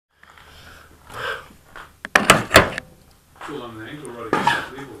still on the angle right against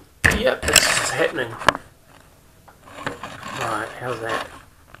that level. Yep, it's happening. Right, how's that?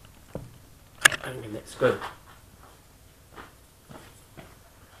 I think that's good.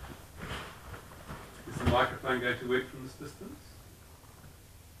 Is the microphone going to work from this distance?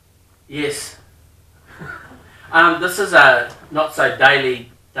 Yes. This is a not so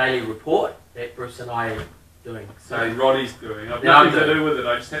daily report that Bruce and I are doing. So Roddy's doing. I've Yeah, I'm nothing to doing. do with it.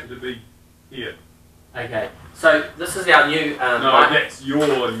 I just happen to be here. okay. So this is our new. No, that's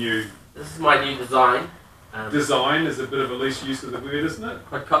your new This is my new design. design. Is a bit of a loose use of the word, isn't it?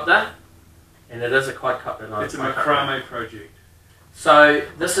 Quadcopter, and it is a quadcopter. Not It's a quadcopter. macrame project. So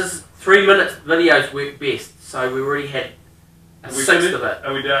this is 3 minutes videos work best. So we already had a Are we sixth finished? of it.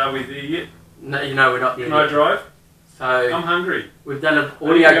 Are we there yet? No, you know we're not there Can I yet. drive? So I'm hungry. we've done an I'm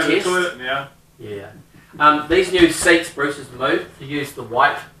audio going to the test. toilet now. Yeah. These new seats Bruce has moved to use the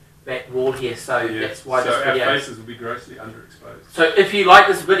white back wall here, so Yeah. that's why so this video. our faces will be grossly underexposed. So if you like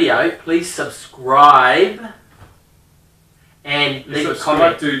this video, please subscribe and leave a Subscribe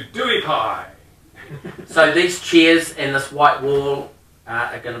comment. to Dewey Pie. So these chairs and this white wall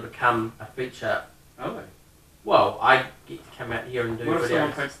are going to become a feature. Are they? Well, I get to come out here and do What if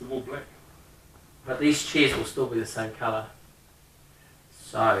someone videos. paints the wall black? But these chairs will still be the same colour.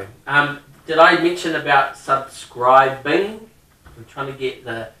 So, did I mention about subscribing? We're trying to get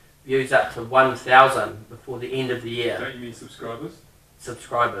the views up to 1,000 before the end of the year. Don't you mean subscribers?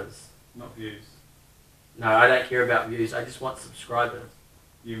 Subscribers. Not views. No, I don't care about views. I just want subscribers.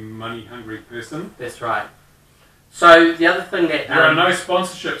 You money-hungry person. That's right. So the other thing that There are no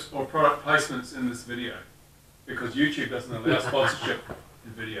sponsorships or product placements in this video because YouTube doesn't allow sponsorship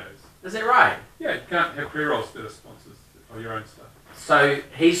in videos. is that right? Yeah, you can't have pre-rolls that are sponsors or your own stuff. So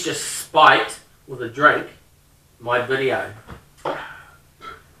he's just spiked with a drink my video.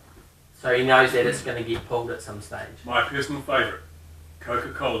 So he knows that it's going to get pulled at some stage. My personal favourite,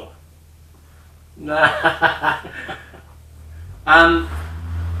 Coca-Cola. No.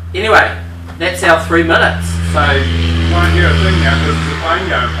 Anyway, that's our 3 minutes. So, You can't hear a thing now because there's a plane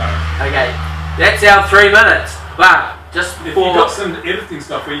going past. okay, that's our 3 minutes. But just If you've before, got some editing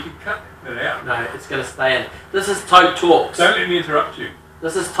stuff where you can cut it out. no, it's going to stay in. This is Tok.Talkz. Don't let me interrupt you.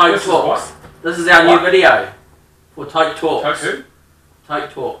 This is This is Tok.Talkz. what? This is our new What? video for Tok.Talkz. Talk who?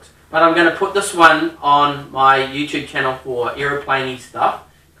 Tok.Talkz. But I'm going to put this one on my YouTube channel for aeroplaney stuff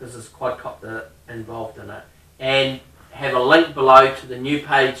because there's quadcopter involved in it. And have a link below to the new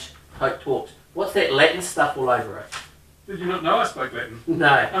page, Tok.Talkz. What's that Latin stuff all over it? Did you not know I spoke Latin? No.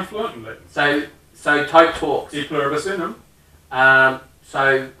 I'm fluent in Latin. So Tok.Talkz. E pluribus unum.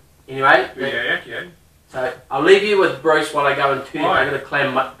 So anyway, so I'll leave you with Bruce while I go and turn. Why? I'm going to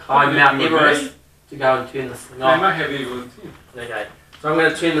climb Mount with Everest me? to go and turn this thing They off. may have evil intent. Okay. So I'm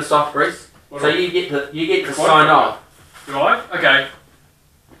going to turn this off, Bruce. What So do I- you get to What? sign off. Do I? Okay.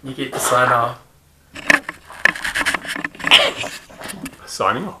 You get to sign off.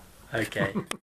 Signing off. Okay.